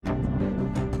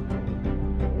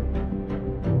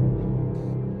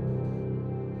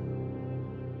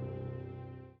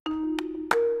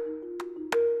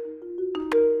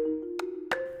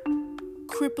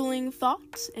Rippling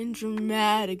thoughts and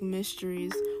dramatic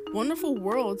mysteries, wonderful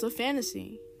worlds of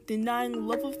fantasy, denying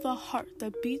love of the heart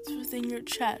that beats within your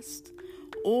chest.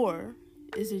 Or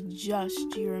is it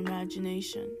just your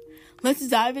imagination? Let's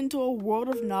dive into a world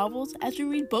of novels as we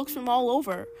read books from all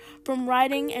over, from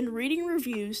writing and reading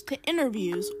reviews to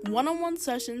interviews, one-on-one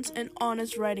sessions, and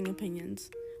honest writing opinions.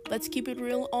 Let's keep it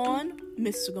real on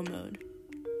Mystical Mode.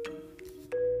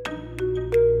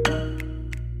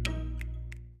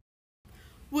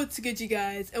 What's good, you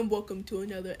guys, and welcome to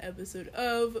another episode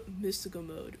of Mystical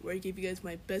Mode, where I give you guys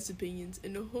my best opinions,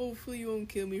 and hopefully you won't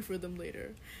kill me for them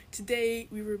later. Today,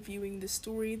 we're reviewing the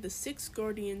story, The Six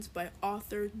Guardians by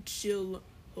author Jill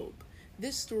Hope.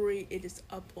 This story, it is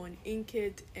up on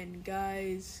Inkit, and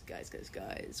guys,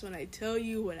 when I tell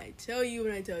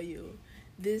you,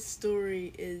 this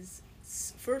story is,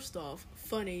 first off,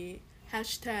 funny,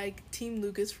 hashtag Team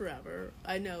Lucas forever.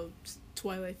 I know,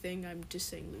 Twilight thing, I'm just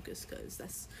saying Lucas because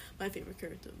that's my favorite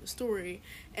character of the story,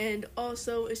 and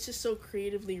also it's just so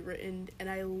creatively written, and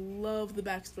I love the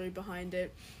backstory behind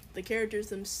it. The characters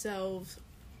themselves,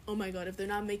 oh my god, if they're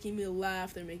not making me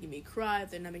laugh, they're making me cry. If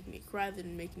they're not making me cry, they're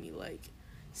making me like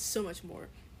so much more.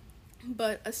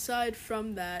 But aside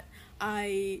from that,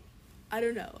 I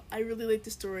don't know, I really like the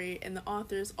story, and the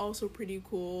author is also pretty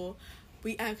cool.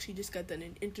 We actually just got done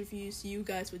an interview, so you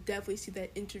guys would definitely see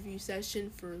that interview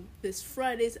session for this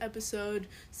Friday's episode,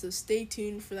 so stay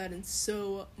tuned for that and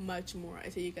so much more. I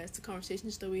tell you guys, the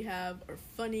conversations that we have are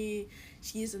funny.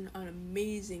 She's an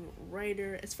amazing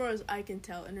writer, as far as I can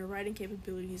tell, and her writing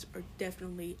capabilities are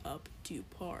definitely up to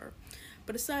par.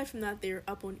 But aside from that, they're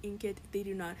up on Inkit. They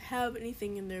do not have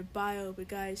anything in their bio, but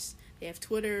guys, they have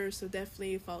Twitter, so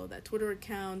definitely follow that Twitter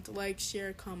account, like,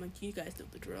 share, comment, you guys know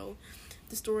the drill.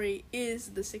 The story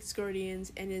is The Six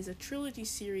Guardians and is a trilogy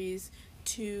series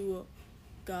to,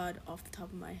 God, off the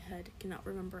top of my head, cannot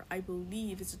remember. I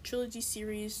believe it's a trilogy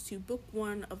series to book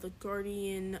 1 of the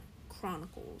Guardian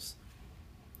Chronicles.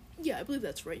 Yeah, I believe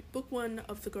that's right. Book 1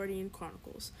 of the Guardian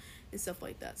Chronicles and stuff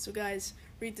like that. So guys,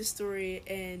 read the story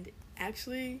and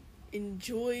actually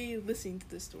enjoy listening to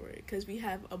this story, because we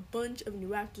have a bunch of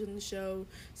new actors in the show,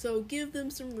 so give them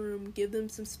some room, give them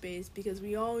some space, because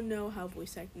we all know how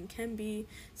voice acting can be.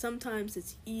 Sometimes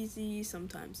it's easy,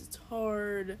 sometimes it's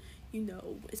hard, you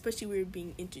know, especially when you're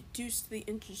being introduced to the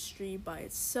industry by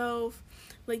itself.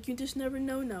 Like, you just never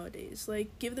know nowadays.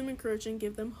 Like, give them encouragement,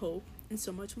 give them hope, and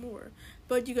so much more.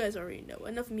 But you guys already know.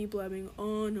 Enough of me blabbing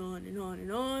on and on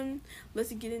and on.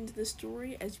 Let's get into the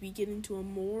story as we get into a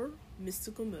more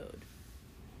mystical mode.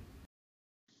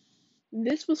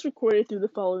 This was recorded through the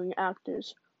following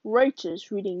actors: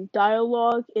 Righteous reading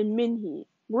Dialogue and Minhee,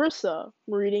 Rissa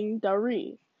reading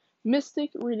Dari, Mystic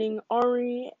reading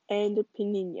Ari and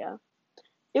Peninia,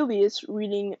 Ilias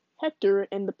reading Hector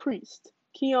and the Priest,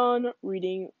 Keon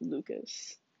reading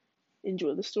Lucas.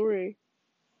 Enjoy the story.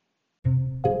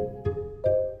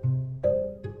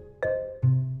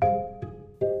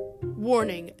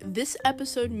 Warning, this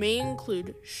episode may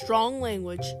include strong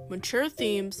language, mature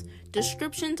themes,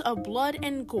 descriptions of blood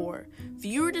and gore.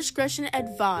 Viewer discretion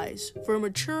advised for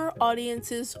mature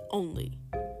audiences only.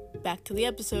 Back to the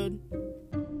episode.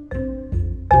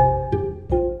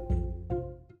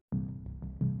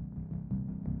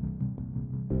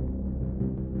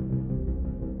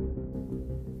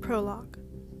 Prologue.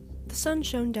 The sun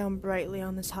shone down brightly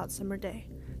on this hot summer day.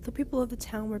 The people of the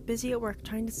town were busy at work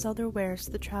trying to sell their wares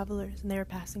to the travelers they were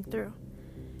passing through,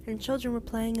 and children were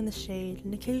playing in the shade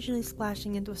and occasionally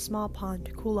splashing into a small pond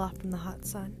to cool off from the hot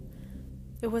sun.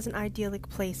 It was an idyllic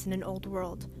place in an old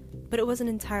world, but it wasn't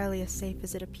entirely as safe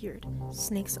as it appeared.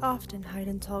 Snakes often hide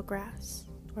in tall grass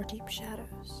or deep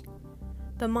shadows.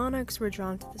 The monarchs were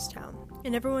drawn to this town,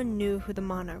 and everyone knew who the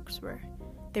monarchs were.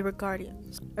 They were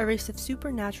guardians, a race of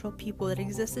supernatural people that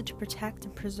existed to protect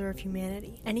and preserve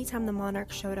humanity. Anytime the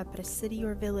monarchs showed up at a city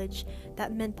or village,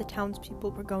 that meant the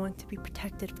townspeople were going to be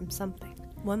protected from something.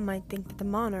 One might think that the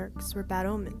monarchs were bad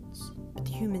omens, but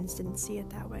the humans didn't see it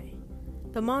that way.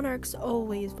 The monarchs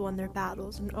always won their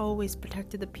battles and always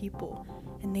protected the people,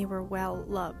 and they were well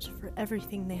loved for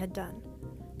everything they had done.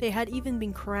 They had even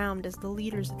been crowned as the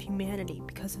leaders of humanity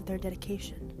because of their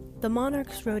dedication. The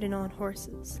monarchs rode in on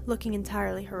horses, looking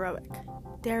entirely heroic.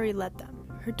 Dari led them,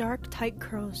 her dark, tight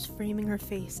curls framing her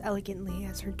face elegantly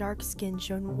as her dark skin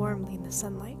shone warmly in the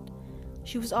sunlight.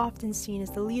 She was often seen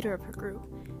as the leader of her group,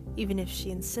 even if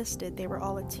she insisted they were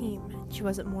all a team and she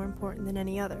wasn't more important than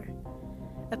any other.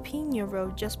 Apenia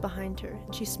rode just behind her,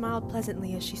 and she smiled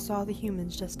pleasantly as she saw the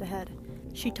humans just ahead.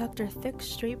 She tucked her thick,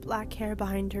 straight black hair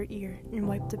behind her ear and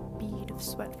wiped a bead of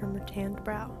sweat from her tanned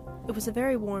brow. It was a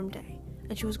very warm day,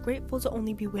 and she was grateful to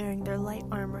only be wearing their light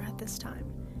armor at this time.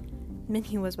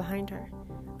 Minnie was behind her,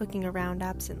 looking around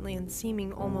absently and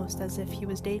seeming almost as if he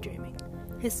was daydreaming.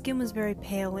 His skin was very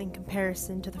pale in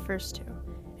comparison to the first two,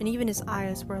 and even his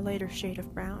eyes were a lighter shade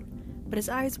of brown, but his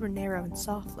eyes were narrow and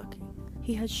soft-looking.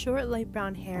 He had short light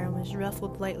brown hair and was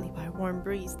ruffled lightly by a warm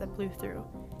breeze that blew through.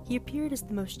 He appeared as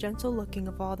the most gentle-looking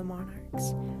of all the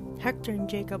monarchs. Hector and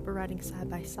Jacob were riding side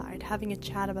by side, having a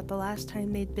chat about the last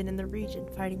time they'd been in the region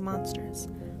fighting monsters.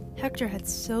 Hector had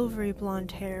silvery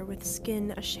blonde hair with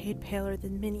skin a shade paler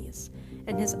than Minnie's,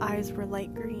 and his eyes were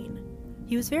light green.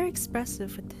 He was very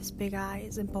expressive with his big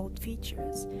eyes and bold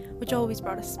features, which always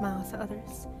brought a smile to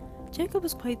others. Jacob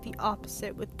was quite the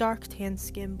opposite, with dark tan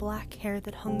skin, black hair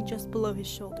that hung just below his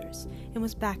shoulders, and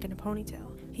was back in a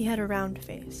ponytail. He had a round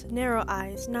face, narrow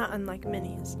eyes, not unlike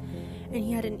Minnie's, and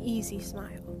he had an easy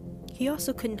smile. He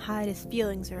also couldn't hide his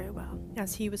feelings very well,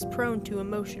 as he was prone to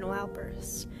emotional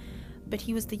outbursts. But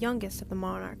he was the youngest of the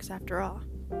monarchs after all.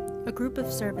 A group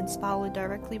of servants followed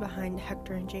directly behind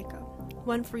Hector and Jacob,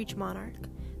 one for each monarch.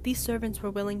 These servants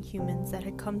were willing humans that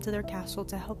had come to their castle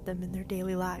to help them in their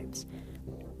daily lives.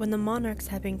 When the monarchs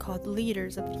had been called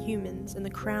leaders of the humans and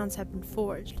the crowns had been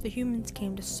forged, the humans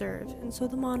came to serve, and so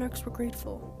the monarchs were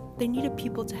grateful. They needed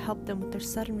people to help them with their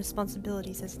sudden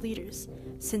responsibilities as leaders,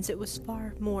 since it was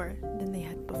far more than they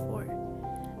had before.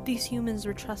 These humans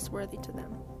were trustworthy to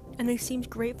them, and they seemed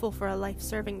grateful for a life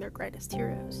serving their greatest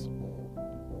heroes.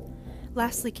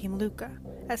 Lastly came Luca,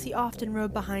 as he often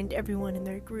rode behind everyone in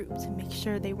their group to make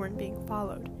sure they weren't being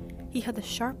followed. He had the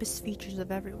sharpest features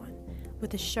of everyone,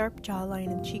 with a sharp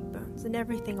jawline and cheekbones, and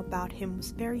everything about him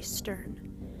was very stern.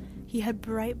 He had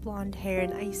bright blonde hair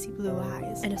and icy blue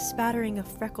eyes, and a spattering of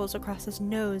freckles across his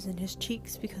nose and his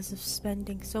cheeks because of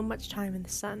spending so much time in the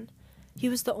sun. He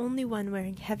was the only one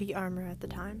wearing heavy armor at the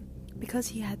time, because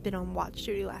he had been on watch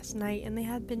duty last night, and they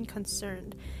had been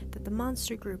concerned that the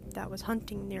monster group that was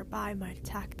hunting nearby might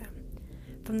attack them.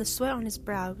 From the sweat on his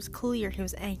brow, it was clear he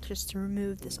was anxious to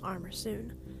remove this armor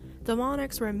soon. The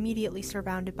monarchs were immediately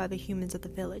surrounded by the humans of the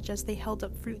village as they held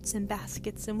up fruits and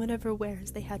baskets and whatever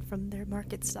wares they had from their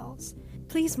market stalls.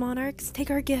 "Please, monarchs, take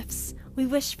our gifts. We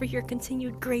wish for your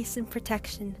continued grace and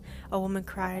protection," a woman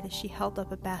cried as she held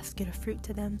up a basket of fruit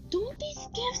to them. "Don't these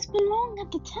gifts belong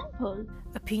at the temple?"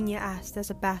 Apina asked as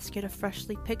a basket of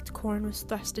freshly picked corn was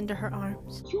thrust into her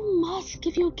arms. "You must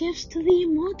give your gifts to the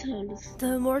immortals."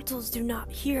 "The immortals do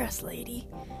not hear us, lady,"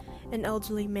 an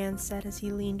elderly man said as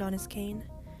he leaned on his cane.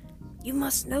 "You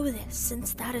must know this,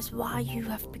 since that is why you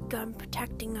have begun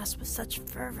protecting us with such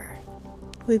fervor."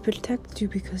 "We protect you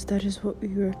because that is what we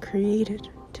were created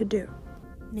to do,"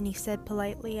 Minnie said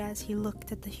politely as he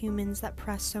looked at the humans that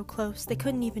pressed so close they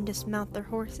couldn't even dismount their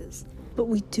horses. "But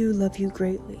we do love you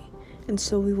greatly, and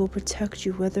so we will protect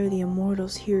you whether the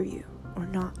immortals hear you or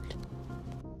not."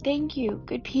 "Thank you,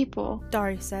 good people,"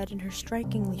 Dari said in her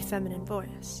strikingly feminine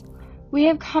voice. "We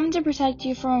have come to protect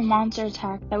you from a monster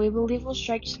attack that we believe will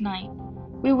strike tonight.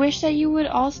 We wish that you would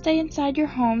all stay inside your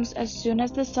homes as soon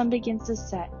as the sun begins to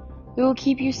set. We will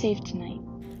keep you safe tonight."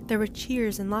 There were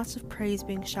cheers and lots of praise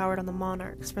being showered on the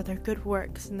monarchs for their good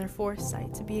works and their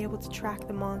foresight to be able to track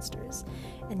the monsters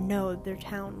and know their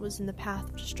town was in the path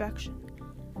of destruction.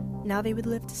 Now they would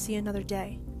live to see another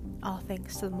day, all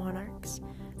thanks to the monarchs.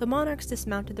 The monarchs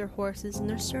dismounted their horses, and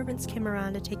their servants came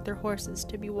around to take their horses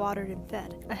to be watered and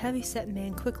fed. A heavy-set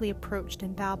man quickly approached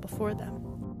and bowed before them.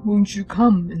 "Won't you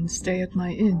come and stay at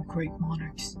my inn, great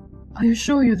monarchs? I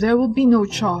assure you there will be no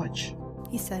charge,"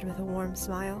 he said with a warm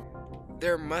smile.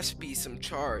 "There must be some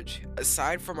charge.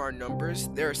 Aside from our numbers,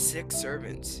 there are 6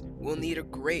 servants. We'll need a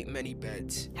great many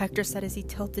beds." Hector said as he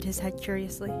tilted his head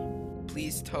curiously.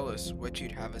 "Please tell us what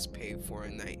you'd have us pay for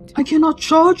a night." "I cannot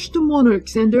charge the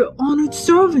monarchs and their honored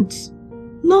servants.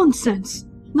 Nonsense!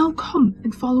 Now come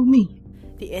and follow me,"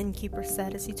 the innkeeper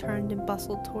said as he turned and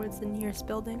bustled towards the nearest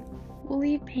building. "We'll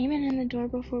leave payment in the door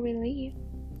before we leave,"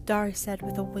 Dari said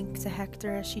with a wink to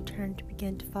Hector as she turned to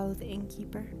begin to follow the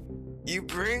innkeeper. "You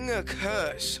bring a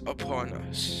curse upon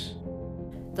us."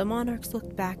 The monarchs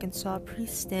looked back and saw a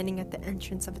priest standing at the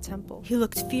entrance of a temple. He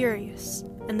looked furious,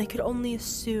 and they could only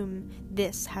assume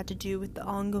this had to do with the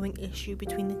ongoing issue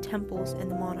between the temples and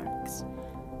the monarchs.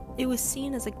 It was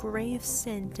seen as a grave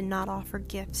sin to not offer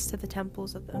gifts to the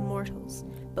temples of the immortals,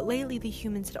 but lately the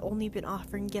humans had only been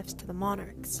offering gifts to the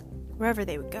monarchs, wherever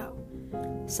they would go.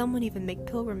 Some would even make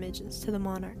pilgrimages to the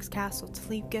monarch's castle to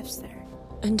leave gifts there.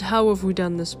 "And how have we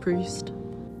done this, priest?"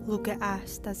 Luca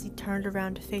asked as he turned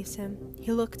around to face him.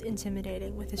 He looked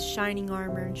intimidating with his shining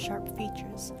armor and sharp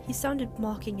features. He sounded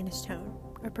mocking in his tone,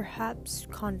 or perhaps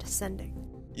condescending.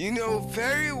 "You know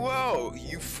very well,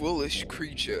 you foolish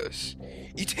creatures.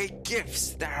 You take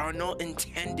gifts that are not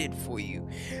intended for you,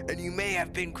 and you may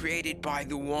have been created by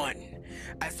the One,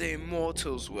 as the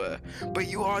immortals were, but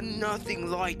you are nothing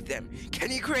like them.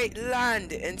 Can you create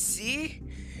land and sea?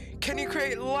 Can you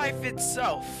create life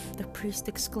itself? The priest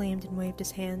exclaimed and waved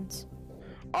his hands.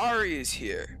 Ari is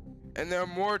here, and the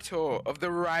immortal of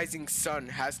the rising sun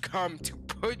has come to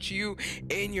put you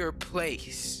in your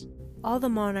place. All the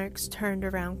monarchs turned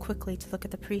around quickly to look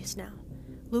at the priest now.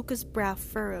 Luca's brow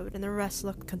furrowed and the rest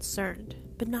looked concerned,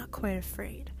 but not quite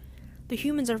afraid. The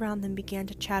humans around them began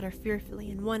to chatter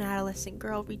fearfully, and one adolescent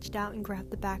girl reached out and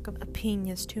grabbed the back of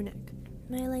Apenia's tunic.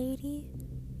 "My lady,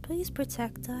 please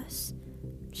protect us,"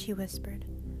 she whispered.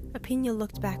 Apenia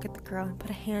looked back at the girl and put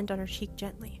a hand on her cheek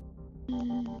gently.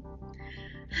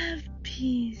 Have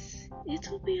peace.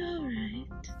 It'll be alright.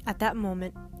 At that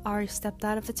moment, Ari stepped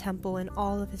out of the temple in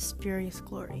all of his furious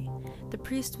glory. The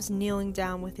priest was kneeling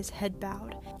down with his head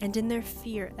bowed, and in their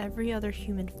fear, every other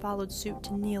human followed suit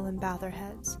to kneel and bow their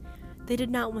heads. They did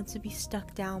not want to be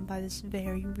stuck down by this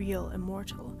very real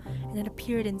immortal, and it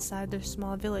appeared inside their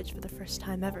small village for the first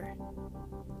time ever.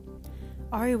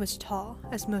 Ari was tall,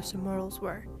 as most immortals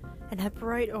were, and had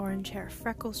bright orange hair.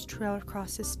 Freckles trailed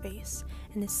across his face,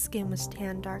 and his skin was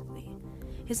tanned darkly.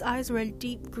 His eyes were a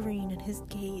deep green, and his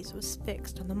gaze was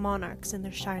fixed on the monarchs in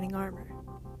their shining armor.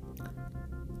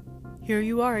 "Here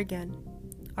you are again,"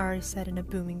 Ari said in a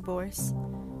booming voice.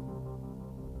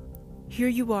 "Here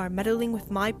you are, meddling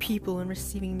with my people and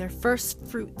receiving their first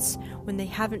fruits when they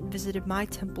haven't visited my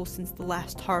temple since the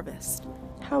last harvest."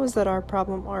 How is that our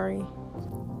problem, Ari?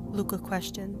 Luca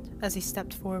questioned as he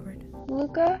stepped forward.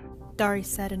 Luca? Dari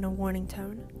said in a warning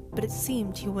tone, but it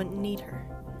seemed he wouldn't need her.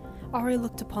 Ari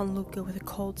looked upon Luca with a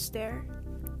cold stare.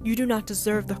 "You do not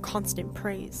deserve their constant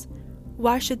praise.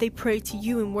 Why should they pray to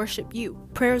you and worship you?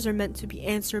 Prayers are meant to be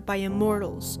answered by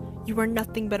immortals. You are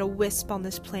nothing but a wisp on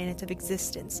this planet of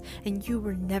existence, and you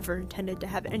were never intended to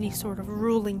have any sort of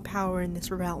ruling power in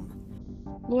this realm."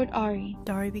 Lord Ari,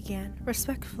 Dari began,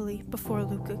 respectfully, before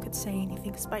Luca could say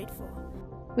anything spiteful.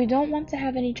 we don't want to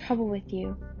have any trouble with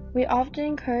you. We often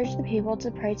encourage the people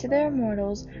to pray to their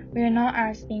immortals. We are not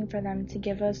asking for them to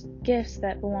give us gifts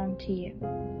that belong to you.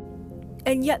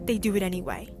 And yet they do it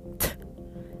anyway.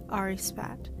 Ari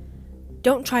spat.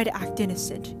 "Don't try to act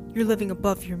innocent. You're living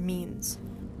above your means."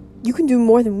 You can do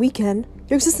more than we can.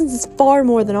 Your existence is far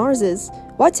more than ours is.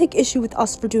 Why take issue with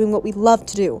us for doing what we love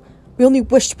to do? We only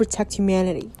wish to protect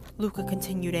humanity. Luca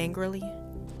continued angrily.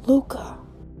 Luca,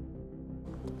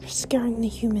 you're scaring the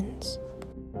humans.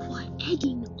 We're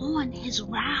egging on his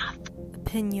wrath.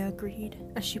 Apenia agreed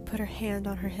as she put her hand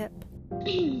on her hip.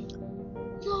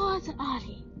 Lord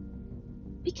Ari,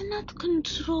 we cannot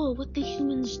control what the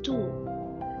humans do.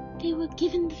 They were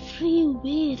given the free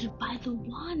will by the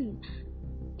One.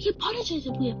 We apologize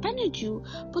if we offended you,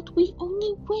 but we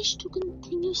only wish to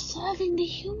continue serving the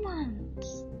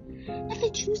humans. If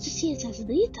they choose to see us as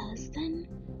leaders, then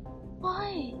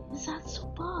why is that so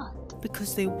bad?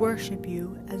 "Because they worship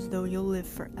you as though you'll live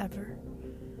forever,"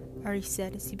 Ari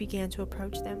said as he began to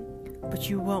approach them. "But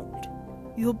you won't.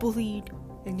 You'll bleed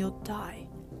and you'll die.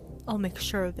 I'll make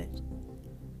sure of it."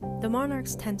 The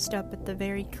monarchs tensed up at the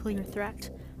very clear threat.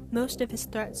 Most of his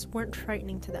threats weren't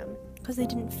frightening to them, because they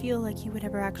didn't feel like he would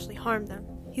ever actually harm them.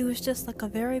 He was just like a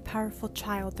very powerful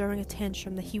child throwing a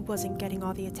tantrum that he wasn't getting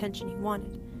all the attention he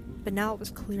wanted. But now it was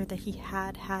clear that he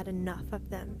had had enough of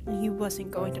them, and he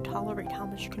wasn't going to tolerate how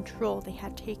much control they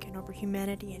had taken over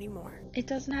humanity anymore. It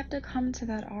doesn't have to come to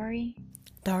that, Ari.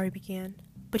 Dari began,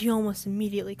 but he almost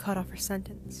immediately cut off her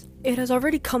sentence. "It has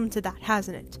already come to that,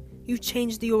 hasn't it? You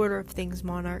changed the order of things,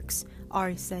 monarchs,"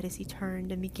 Ari said as he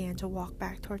turned and began to walk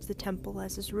back towards the temple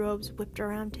as his robes whipped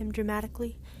around him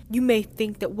dramatically. "You may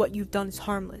think that what you've done is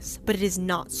harmless, but it is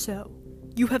not so.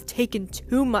 You have taken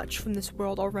too much from this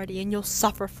world already, and you'll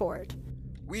suffer for it."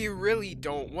 We really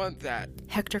don't want that.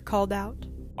 Hector called out.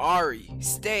 Ari,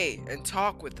 stay and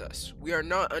talk with us. We are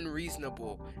not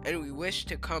unreasonable, and we wish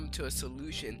to come to a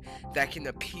solution that can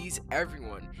appease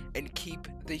everyone and keep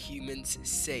the humans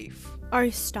safe.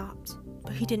 Ari stopped,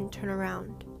 but he didn't turn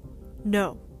around.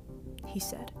 "No," he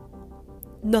said.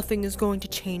 "Nothing is going to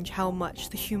change how much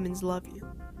the humans love you.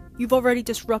 You've already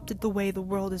disrupted the way the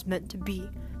world is meant to be.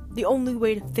 The only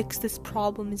way to fix this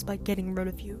problem is by getting rid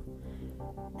of you."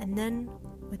 And then,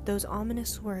 with those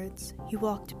ominous words, he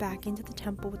walked back into the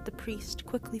temple with the priest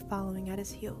quickly following at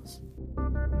his heels.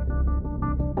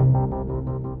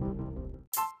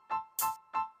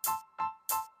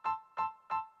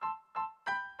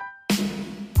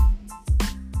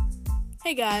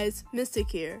 Hey guys, Mystic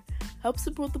here. Help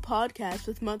support the podcast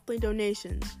with monthly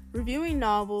donations. Reviewing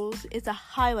novels is a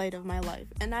highlight of my life,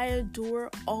 and I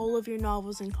adore all of your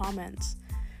novels and comments.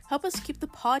 help us keep the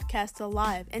podcast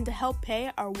alive, and to help pay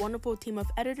our wonderful team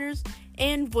of editors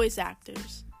and voice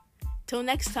actors. Till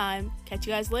next time, catch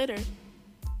you guys later.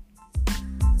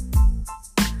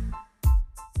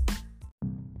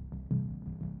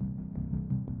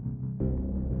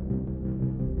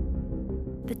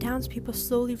 The townspeople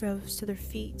slowly rose to their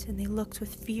feet, and they looked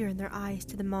with fear in their eyes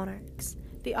to the monarchs.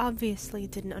 They obviously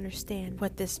didn't understand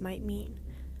what this might mean.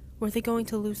 Were they going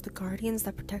to lose the guardians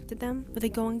that protected them? Were they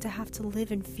going to have to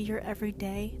live in fear every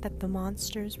day that the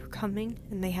monsters were coming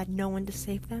and they had no one to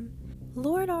save them?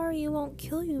 Lord Ari won't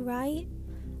kill you, right?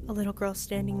 A little girl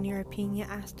standing near Apenia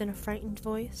asked in a frightened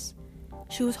voice.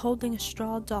 She was holding a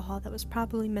straw doll that was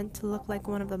probably meant to look like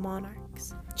one of the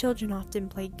monarchs. Children often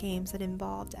played games that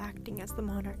involved acting as the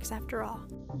monarchs after all.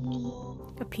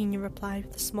 No, Apenia replied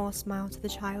with a small smile to the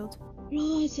child.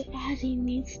 Lord Ari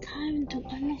needs time to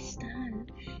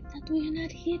understand that we are not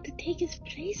here to take his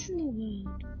place in the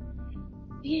world.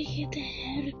 We are here to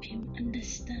help him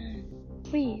understand.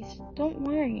 Please, don't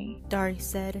worry. Dari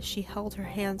said as she held her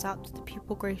hands out to the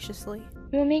people graciously.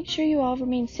 We will make sure you all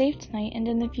remain safe tonight and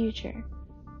in the future.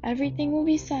 Everything will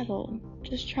be settled.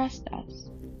 Just trust us.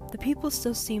 The people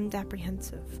still seemed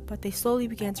apprehensive, but they slowly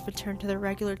began to return to their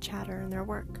regular chatter and their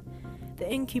work.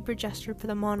 The innkeeper gestured for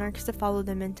the monarchs to follow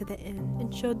them into the inn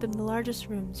and showed them the largest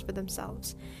rooms for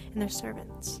themselves and their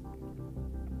servants.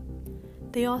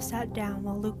 They all sat down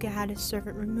while Luca had his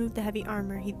servant remove the heavy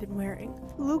armor he'd been wearing.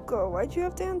 Luca, why'd you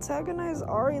have to antagonize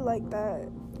Ari like that?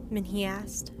 Minhee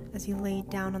asked as he laid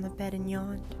down on the bed and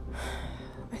yawned.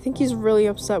 I think he's really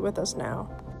upset with us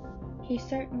now. He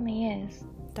certainly is.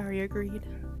 Dari agreed.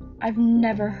 I've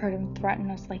never heard him threaten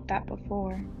us like that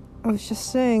before. I was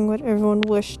just saying what everyone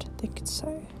wished they could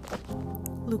say.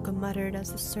 Luca muttered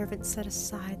as the servant set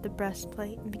aside the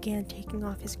breastplate and began taking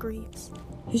off his greaves.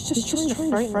 He's just trying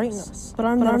to frighten us. But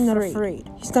I'm not afraid.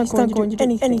 He's not going to do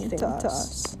anything to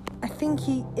us. I think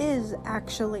he is,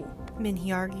 actually.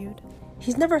 Minhee argued.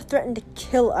 He's never threatened to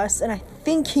kill us, and I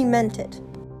think he meant it.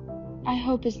 I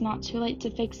hope it's not too late to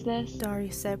fix this.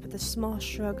 Dari said with a small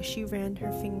shrug as she ran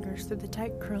her fingers through the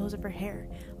tight curls of her hair,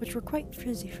 which were quite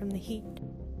frizzy from the heat.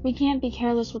 We can't be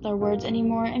careless with our words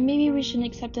anymore, and maybe we shouldn't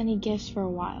accept any gifts for a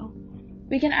while.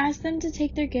 We can ask them to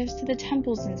take their gifts to the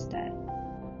temples instead.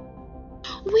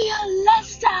 We are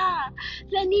lesser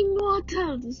than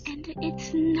immortals, and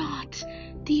it's not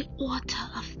the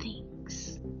order of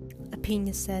things.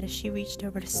 Apenia said as she reached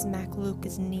over to smack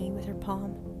Luca's knee with her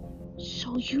palm.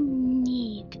 So you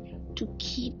need to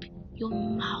keep your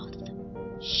mouth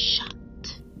shut.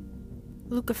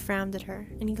 Luca frowned at her,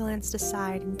 and he glanced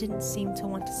aside and didn't seem to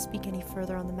want to speak any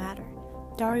further on the matter.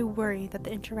 Dari worried that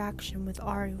the interaction with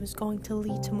Ari was going to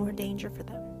lead to more danger for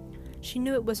them. She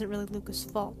knew it wasn't really Luca's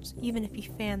fault, even if he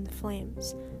fanned the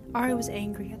flames. Ari was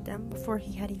angry at them before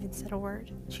he had even said a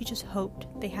word. She just hoped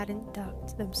they hadn't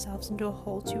dug themselves into a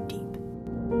hole too deep.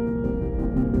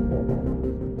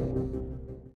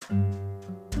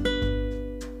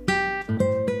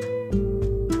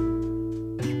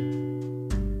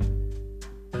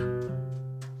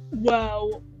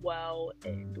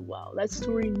 Wow. That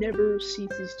story never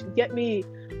ceases to get me.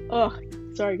 Ugh,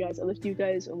 sorry guys, I left you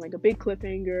guys on like a big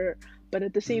cliffhanger, but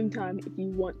at the same time, if you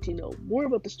want to know more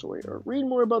about the story or read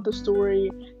more about the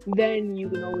story, then you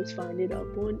can always find it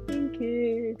up on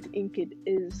Inkit. Inkit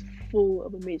is full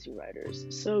of amazing writers.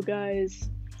 So guys,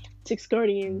 Six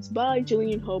Guardians by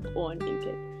Jillian Hope on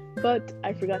Inkit. But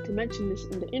I forgot to mention this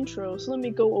in the intro, so let me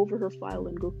go over her file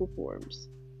in Google Forms.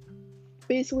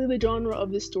 Basically, the genre of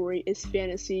this story is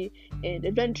fantasy and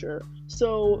adventure.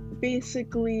 So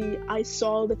basically, I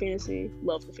saw the fantasy,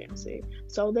 loved the fantasy.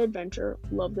 Saw the adventure,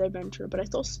 loved the adventure. But I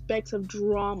saw specks of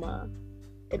drama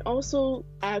and also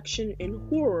action and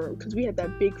horror, because we had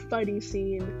that big fighting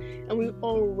scene, and we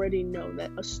already know that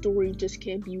a story just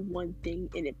can't be one thing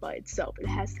in it by itself. It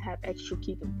has to have extra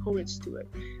key components to it.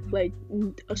 Like,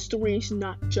 a story is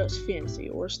not just fantasy,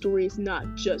 or a story is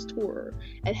not just horror.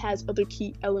 It has other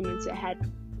key elements.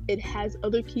 It has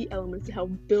other key elements to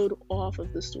help build off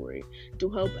of the story, to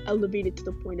help elevate it to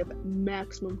the point of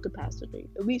maximum capacity,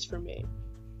 at least for me.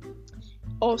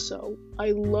 Also,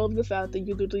 I love the fact that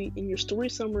you literally, in your story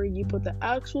summary, you put the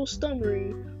actual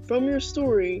summary from your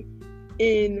story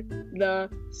in the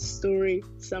story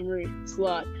summary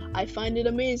slot. I find it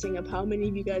amazing of how many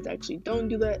of you guys actually don't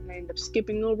do that, and I end up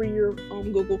skipping over your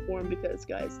Google form because,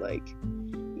 guys, like,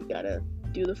 you gotta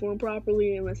do the form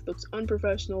properly unless it looks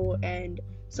unprofessional, and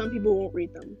some people won't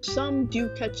read them. Some do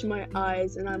catch my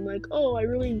eyes, and I'm like, oh,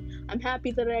 I'm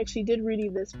happy that I actually did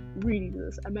reading this.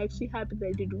 I'm actually happy that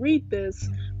I did read this,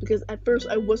 because at first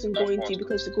I wasn't going to,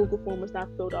 because the Google form was not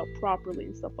filled out properly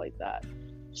and stuff like that.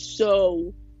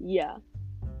 So, yeah.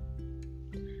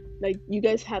 Like, you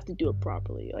guys have to do it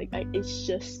properly. Like, it's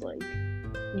just like,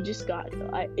 you just got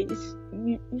to.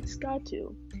 You just got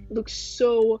to. It looks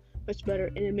so much better,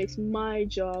 and it makes my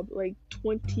job like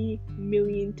 20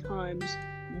 million times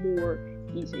more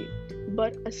easy.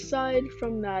 But aside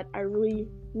from that, I really,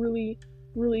 oh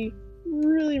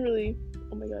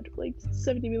my god, like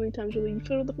 70 million times really, you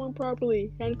filled out the form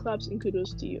properly. Hand claps and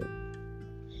kudos to you.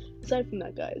 Aside from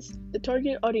that, guys, the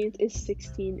target audience is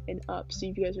 16 and up. So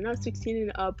if you guys are not 16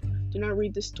 and up, do not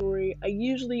read the story. I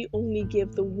usually only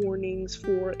give the warnings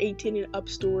for 18 and up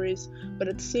stories, but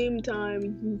at the same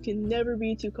time, you can never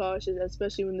be too cautious,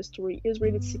 especially when the story is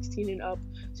rated 16 and up.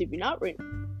 So if you're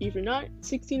not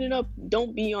 16 and up,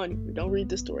 don't be on here. Don't read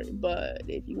the story. But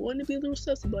if you want to be a little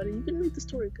sus about it, you can read the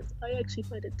story, because I actually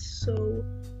find it so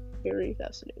very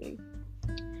fascinating.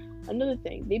 Another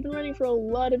thing, they've been writing for a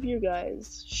lot of you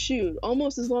guys. Shoot,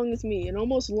 almost as long as me, and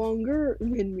almost longer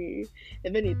than me,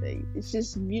 if anything. It's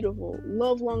just beautiful.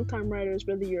 Love long-time writers,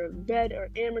 whether you're a vet or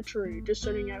amateur, or you're just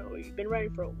starting out, or you've been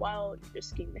writing for a while, you're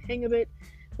just getting the hang of it.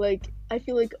 Like, I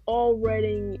feel like all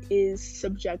writing is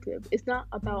subjective. It's not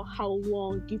about how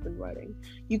long you've been writing.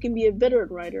 You can be a veteran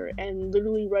writer and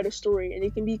literally write a story, and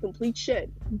it can be complete shit.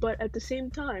 But at the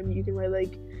same time, you can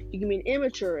be an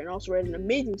amateur and also write an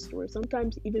amazing story,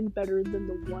 sometimes even better than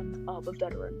the one of a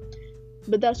veteran.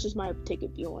 But that's just my take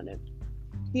of view on it.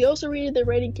 He also rated their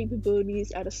writing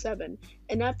capabilities at a 7,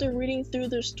 and after reading through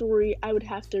their story, I would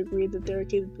have to agree that their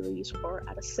capabilities are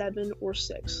at a 7 or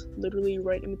 6, literally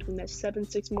right in between that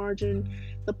 7-6 margin.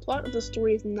 The plot of the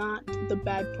story is not the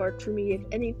bad part for me. If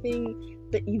anything,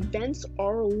 the events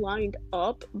are lined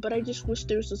up, but I just wish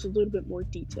there was just a little bit more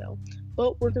detail.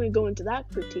 But we're going to go into that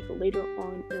critique later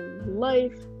on in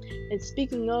life. And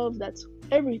speaking of, that's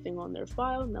everything on their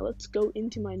file. Now let's go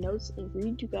into my notes and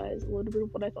read you guys a little bit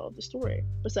of what I thought of the story.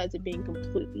 Besides it being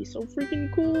completely so freaking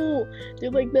cool.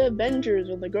 They're like the Avengers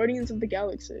or the Guardians of the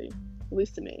Galaxy. At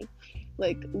least to me.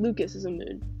 Like, Lucas is a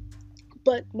mood.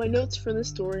 But my notes for this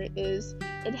story is,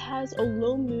 it has a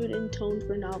low mood and tone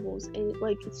for novels, and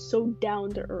it's so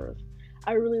down to earth.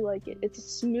 I really like it. It's a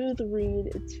smooth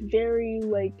read. It's very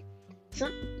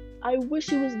I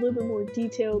wish it was a little bit more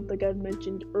detailed, like I've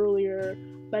mentioned earlier,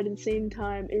 but at the same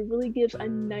time, it really gives a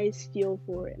nice feel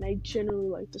for it, and I generally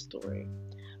like the story.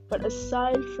 But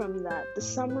aside from that, the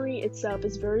summary itself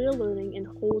is very alerting and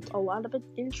holds a lot of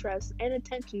interest and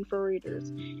attention for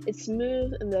readers. It's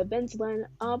smooth, and the events line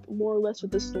up more or less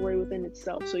with the story within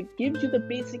itself, so it gives you the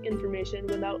basic information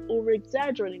without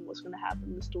over-exaggerating what's going to happen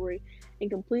in the story, and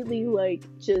completely,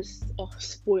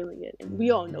 spoiling it. And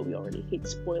we all know we already hate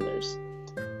spoilers.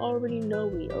 We already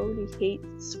hate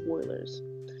spoilers.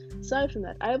 Aside from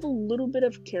that, I have a little bit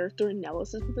of character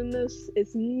analysis within this.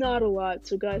 It's not a lot,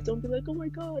 so guys, don't be like, oh my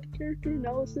god, character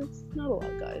analysis. It's not a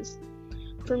lot, guys.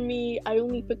 For me, I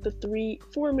only picked the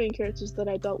 4 main characters that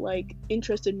I felt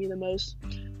interested me the most.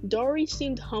 Dari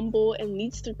seemed humble and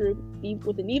leads the group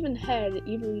with an even head,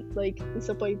 and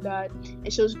stuff like that,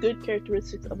 and shows good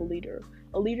characteristics of a leader.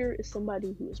 A leader is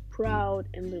somebody who is proud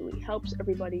and literally helps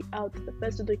everybody out to the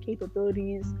best of their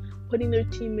capabilities, putting their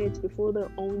teammates before their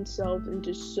own selves, and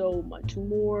just so much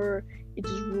more. It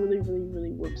just really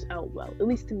works out well. At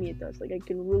least to me it does. I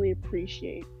can really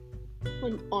appreciate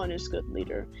an honest, good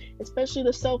leader. Especially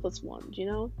the selfless ones,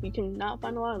 You cannot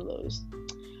find a lot of those.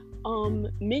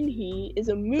 Minhee is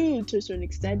a mood to a certain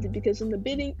extent, because in the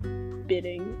beginning,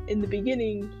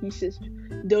 he's just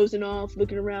dozing off,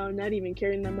 looking around, not even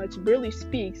caring that much, barely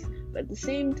speaks, but at the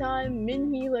same time,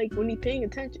 Minhee, when he's paying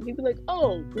attention, he'd be like,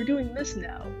 oh, we're doing this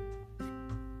now.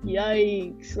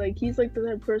 Yikes. He's the type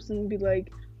of person to be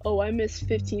like, oh, I missed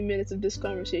 15 minutes of this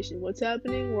conversation. What's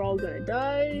happening? We're all gonna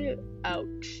die?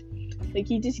 Ouch.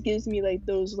 He just gives me,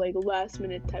 those, last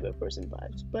minute type of person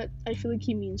vibes, but I feel like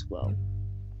he means well.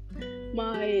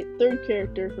 My third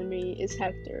character for me is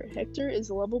Hector. Hector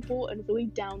is lovable and really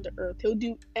down to earth. He'll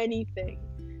do anything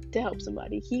to help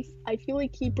somebody. I feel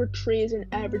like he portrays an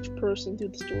average person through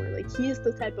the story. He is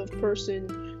the type of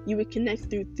person you would connect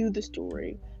through the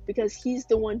story, because he's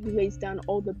the one who lays down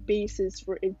all the basis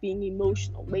for it being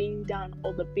emotional, laying down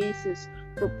all the basis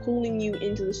for pulling you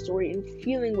into the story and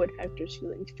feeling what Hector's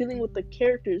feeling what the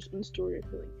characters in the story are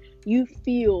feeling. You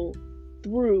feel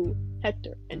through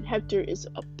Hector, and Hector is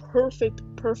a perfect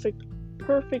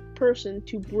person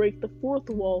to break the fourth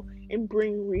wall and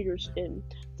bring readers in.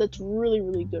 That's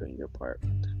really good on your part.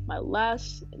 My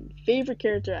last and favorite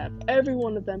character out of every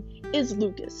one of them is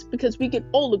Lucas, because we can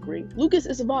all agree Lucas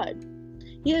is a vibe.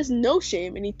 He has no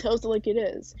shame, and he tells it like it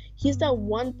is. He's that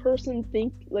one person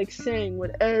saying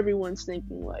what everyone's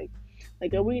thinking.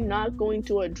 Like, are we not going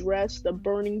to address the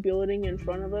burning building in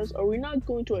front of us? Are we not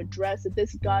going to address that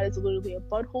this God is literally a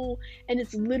butthole, and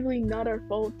it's literally not our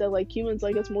fault that, like, humans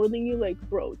like us more than you? Like,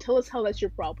 bro, tell us how that's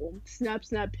your problem. Snap,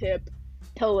 snap, hip.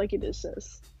 Tell it like it is,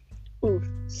 sis. Oof,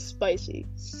 spicy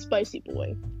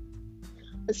boy.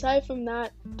 Aside from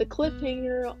that, the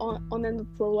cliffhanger on the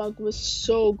prologue was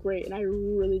so great, and I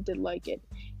really did like it.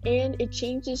 And it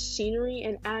changes scenery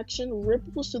and action,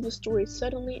 ripples through the story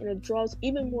suddenly, and it draws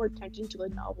even more attention to the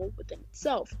novel within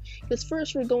itself. Because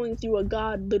first we're going through a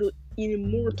god, little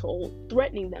immortal,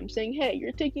 threatening them, saying, hey,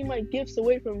 you're taking my gifts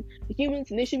away from the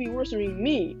humans, and they should be worshiping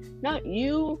me, not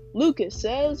you. Lucas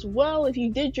says, well, if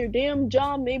you did your damn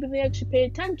job, maybe they actually pay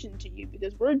attention to you,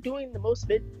 because we're doing the most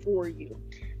of it for you.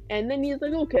 And then he's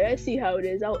like, okay, I see how it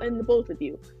is. I'll end the both of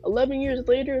you. 11 years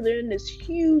later, they're in this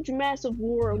huge, massive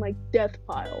war on, like, Death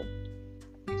Pile.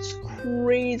 It's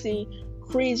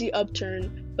crazy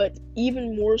upturn. But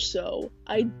even more so,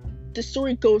 the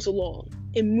story goes along.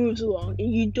 It moves along.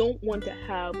 And you don't want to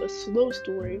have a slow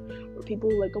story where people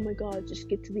are like, oh my god, just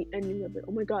get to the ending of it.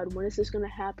 Oh my god, when is this going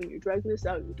to happen? You're dragging this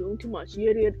out. You're doing too much. You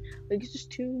idiot. Like, it's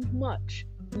just too much.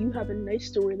 You have a nice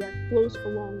story that flows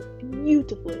along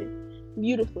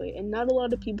beautifully, and not a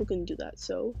lot of people can do that,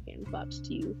 so hand claps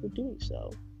to you for doing so.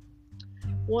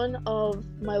 One of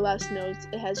my last notes,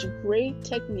 it has great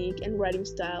technique and writing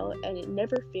style, and it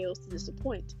never fails to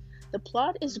disappoint. The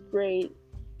plot is great,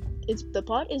 and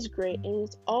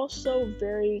it's also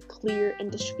very clear,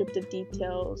 and descriptive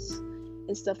details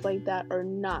and stuff like that are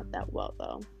not that well,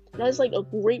 though. It has, like, a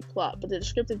great plot, but the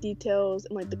descriptive details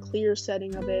and, like, the clear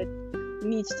setting of it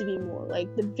needs to be more.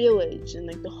 Like, the village and,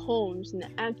 like, the homes and the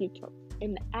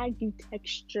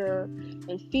architecture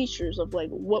and features of,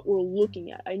 like, what we're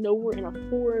looking at. I know we're in a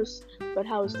forest, but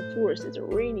how is the forest? Is it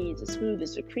rainy? Is it smooth?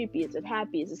 Is it creepy? Is it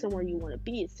happy? Is it somewhere you want to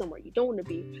be? Is it somewhere you don't want to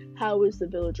be? How is the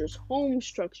villagers' home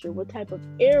structure? What type of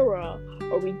era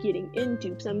are we getting into?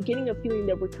 Because I'm getting a feeling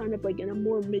that we're kind of, like, in a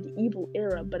more medieval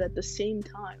era, but at the same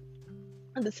time,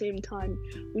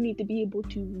 we need to be able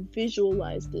to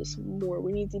visualize this more.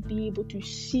 We need to be able to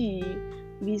see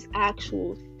these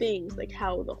actual things, like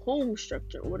how the home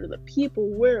structure, what are the people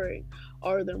wearing,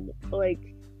 are there, like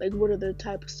what are their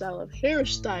type of style of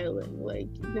hairstyling, like,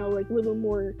 you know, like little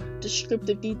more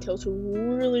descriptive details to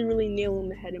really nail in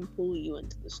the head and pull you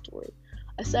into the story.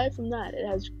 Aside from that, it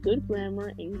has good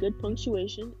grammar and good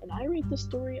punctuation, and I rate the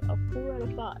story a 4 out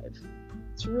of 5.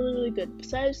 It's really good.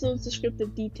 Besides those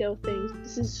descriptive detail things,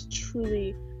 this is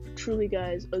truly,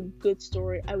 guys, a good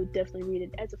story. I would definitely read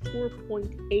it as a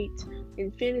 4.8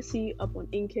 in fantasy up on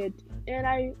Inkit, and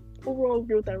I overall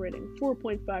agree with that rating.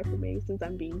 4.5 for me, since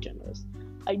I'm being generous.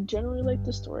 I generally like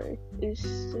the story. It's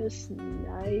just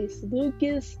nice.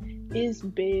 Lucas is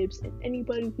babes, and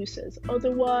anybody who says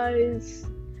otherwise,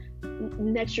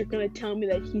 next you're gonna tell me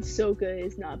that Hisoka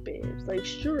is not babes. Like,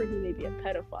 sure, he may be a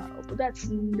pedophile, but that's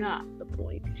not the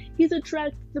point. He's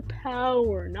attracted to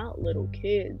power, not little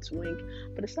kids, wink.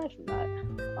 But aside from that,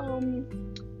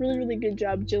 really good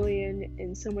job, Jillian,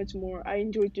 and so much more. I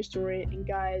enjoyed your story, and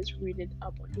guys, read it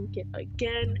up on Inkit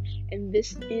again. And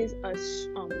this is a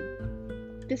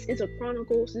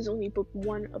chronicle. This is only book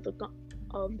 1 of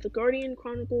the Guardian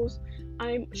Chronicles.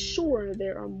 I'm sure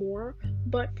there are more,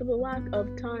 but for the lack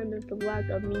of time and for the lack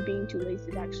of me being too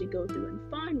lazy to actually go through and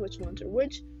find which ones are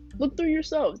which, look through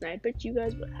yourselves, and I bet you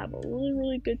guys would have a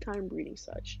really good time reading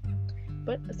such.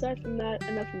 But aside from that,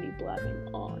 enough of me blabbing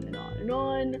on and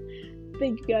on.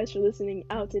 Thank you guys for listening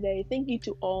out today. Thank you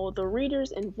to all the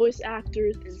readers and voice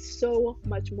actors and so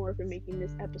much more for making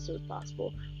this episode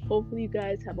possible. Hopefully you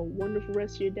guys have a wonderful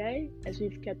rest of your day as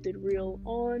we've kept it real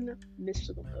on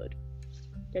Mystical Hood.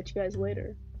 Catch you guys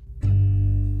later.